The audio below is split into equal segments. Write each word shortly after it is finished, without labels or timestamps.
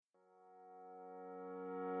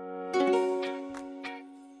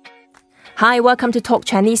Hi, welcome to Talk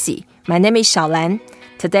Chinese. My name is ShaoLan.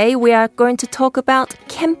 Today we are going to talk about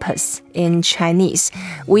campus in Chinese.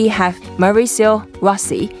 We have Maurizio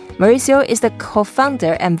Rossi. Maurizio is the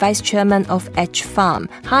co-founder and vice chairman of Edge Farm.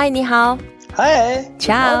 Hi, 你好. Hi.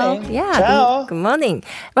 Ciao. Good morning. Yeah, Ciao. Good morning.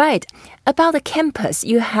 Right. About the campus,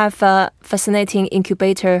 you have a fascinating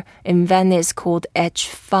incubator in Venice called Edge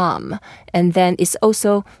Farm. And then it's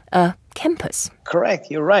also a campus. Correct.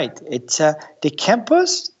 You're right. It's the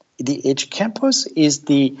campus, the Edge campus is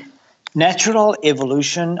the natural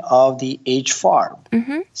evolution of the Edge Farm.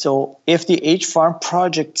 Mm-hmm. So if the Edge Farm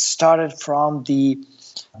project started from the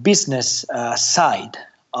business side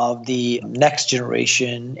of the next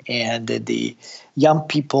generation and the young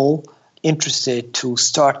people interested to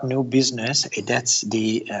start new business, that's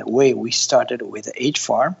the way we started with the Edge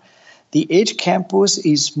Farm. The Edge campus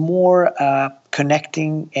is more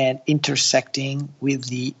connecting and intersecting with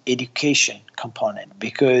the education component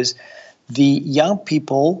because the young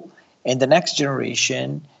people and the next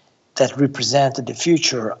generation that represent the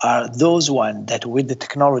future are those ones that with the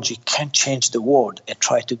technology can change the world and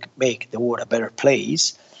try to make the world a better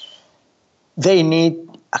place. They need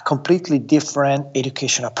a completely different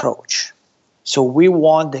education approach. So we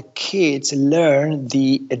want the kids learn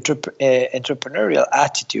the entrepreneurial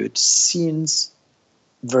attitude since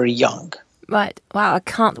very young. Right. Wow, I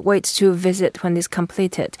can't wait to visit when it's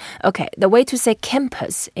completed. Okay, the way to say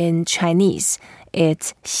campus in Chinese,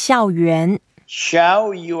 it's 校园.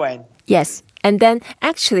 校园. Yes. And then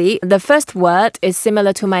actually, the first word is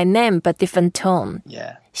similar to my name, but different tone.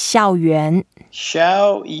 Yeah. 校园.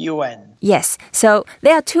 校园. Yes. So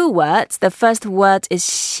there are two words. The first word is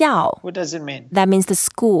校. What does it mean? That means the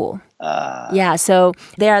school. Yeah, so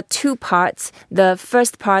there are two parts. The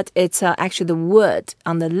first part, it's actually the word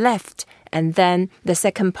on the left. And then the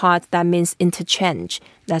second part, that means interchange.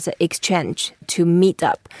 That's an exchange, to meet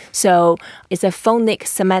up. So it's a phonic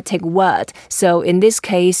semantic word. So in this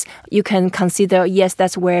case, you can consider, yes,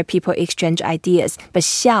 that's where people exchange ideas. But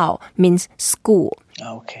校 means school.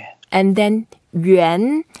 Okay. And then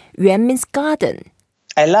园 means garden.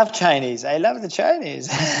 I love Chinese. I love the Chinese.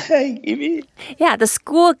 Give me. Yeah, the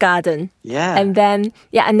school garden. Yeah. And then,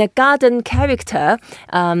 and the garden character,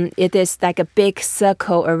 it is like a big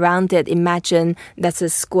circle around it. Imagine that's a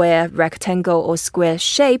square, rectangle, or square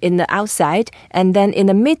shape in the outside. And then in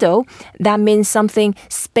the middle, that means something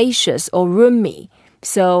spacious or roomy.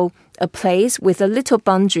 So a place with a little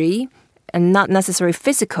boundary and not necessarily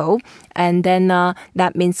physical. And then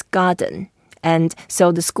that means garden. And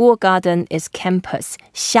so the school garden is campus,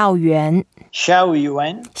 校园. 校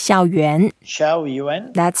园. 校园. 校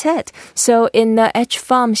园. That's it. So in the Edge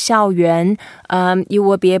Farm 校园, you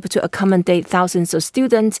will be able to accommodate thousands of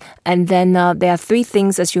students. And then there are three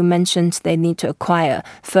things, as you mentioned, they need to acquire.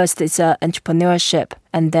 First is entrepreneurship,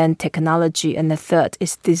 and then technology, and the third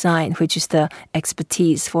is design, which is the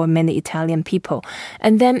expertise for many Italian people.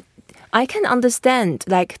 And then I can understand,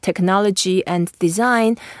 like technology and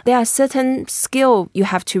design, there are certain skills you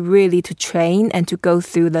have to really to train and to go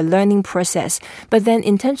through the learning process. But then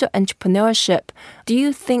in terms of entrepreneurship, do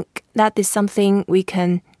you think that is something we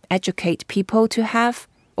can educate people to have?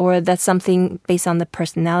 Or that's something based on the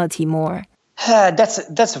personality more?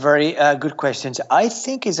 That's a very good question. I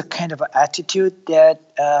think it's a kind of attitude that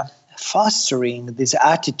fostering this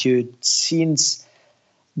attitude since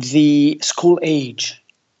the school age.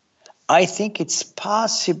 I think it's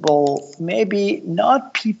possible, maybe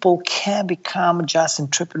not people can become just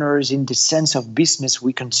entrepreneurs in the sense of business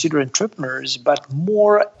we consider entrepreneurs, but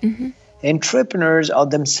more entrepreneurs of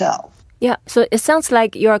themselves. Yeah, so it sounds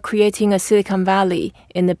like you are creating a Silicon Valley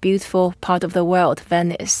in a beautiful part of the world,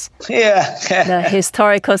 Venice. Yeah. The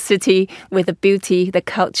historical city with the beauty, the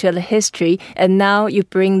culture, the history. And now you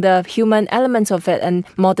bring the human elements of it and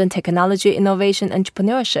modern technology, innovation,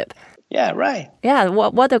 entrepreneurship. Yeah, right. Yeah,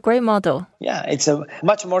 what a great model. Yeah, it's a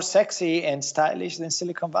much more sexy and stylish than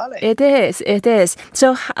Silicon Valley. It is.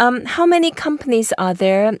 So how many companies are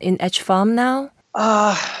there in Edge Farm now?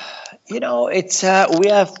 It's we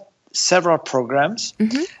have several programs.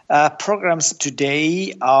 Programs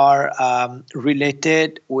today are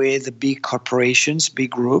related with big corporations,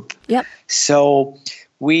 big group. Yep. So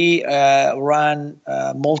we run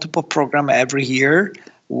multiple programs every year.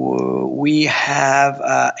 We have,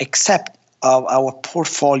 except of our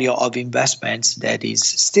portfolio of investments that is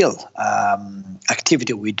still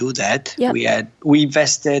activity, we do that. Yep. We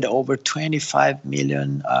invested over $25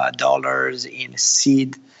 million in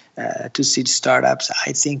seed startups.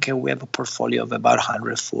 I think we have a portfolio of about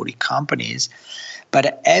 140 companies.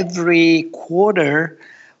 But every quarter,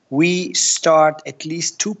 we start at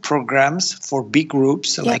least 2 programs for big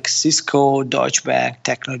groups like Cisco, Deutsche Bank,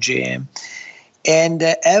 Technogym. And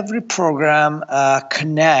every program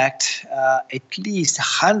connect at least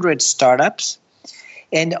 100 startups,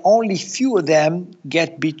 and only few of them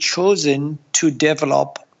be chosen to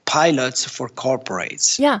develop pilots for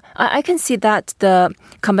corporates. Yeah, I can see that the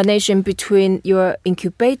combination between your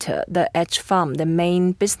incubator, the Edge Farm, the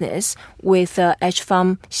main business, with Edge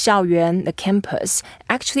Farm ShaoLan, the campus,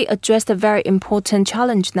 actually addressed a very important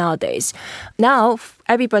challenge nowadays. Now,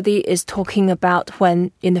 everybody is talking about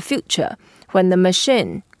when in the future, when the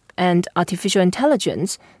machine and artificial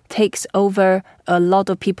intelligence takes over a lot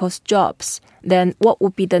of people's jobs, then what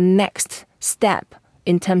would be the next step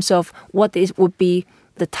in terms of what would be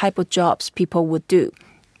the type of jobs people would do?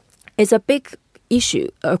 It's a big issue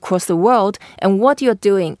across the world. And what you're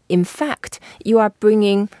doing, in fact, you are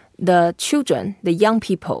bringing the children, the young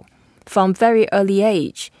people, from very early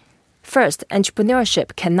age. First,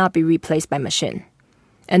 entrepreneurship cannot be replaced by machine.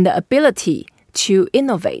 And the ability to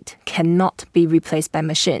innovate cannot be replaced by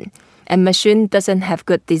machine. And machine doesn't have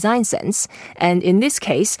good design sense. And in this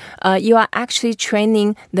case, you are actually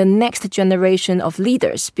training the next generation of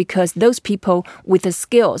leaders, because those people with the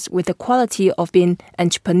skills, with the quality of being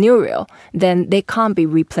entrepreneurial, then they can't be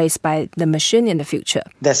replaced by the machine in the future.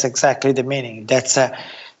 That's exactly the meaning. That's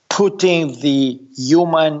putting the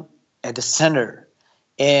human at the center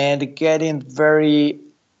and getting very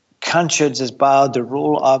conscious about the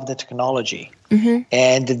role of the technology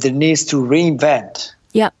and the need to reinvent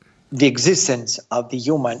the existence of the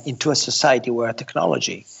human into a society where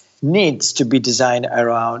technology needs to be designed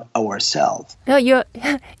around ourselves. No,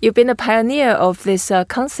 you've been a pioneer of this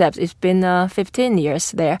concept. It's been 15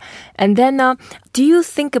 years there. And then do you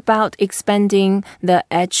think about expanding the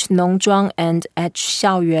Edge Nongzhuang and Edge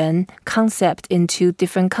Xiaoyuan concept into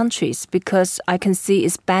different countries? Because I can see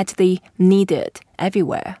it's badly needed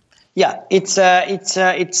everywhere. Yeah, it's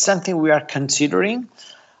something we are considering.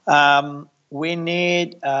 We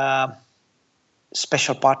need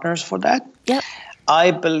special partners for that. Yep.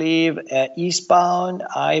 I believe eastbound,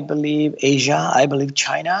 I believe Asia, I believe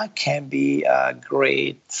China can be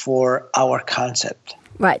great for our concept.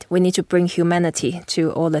 Right. We need to bring humanity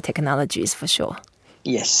to all the technologies for sure.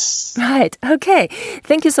 Yes. Right. Okay.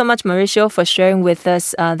 Thank you so much, Maurizio, for sharing with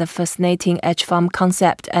us the fascinating Edge Farm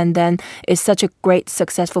concept. And then it's such a great,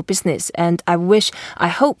 successful business. And I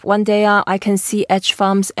hope one day I can see Edge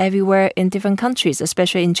Farms everywhere in different countries,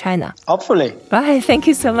 especially in China. Hopefully. Right. Thank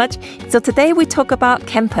you so much. So today we talk about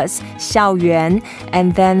campus, Xiaoyuan,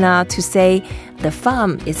 and then to say the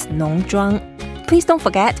farm is Nongzhuang. Please don't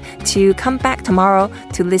forget to come back tomorrow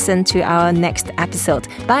to listen to our next episode.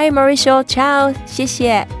 Bye, Maurizio. Ciao. 谢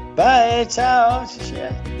谢. Bye. Ciao. 谢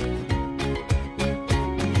谢.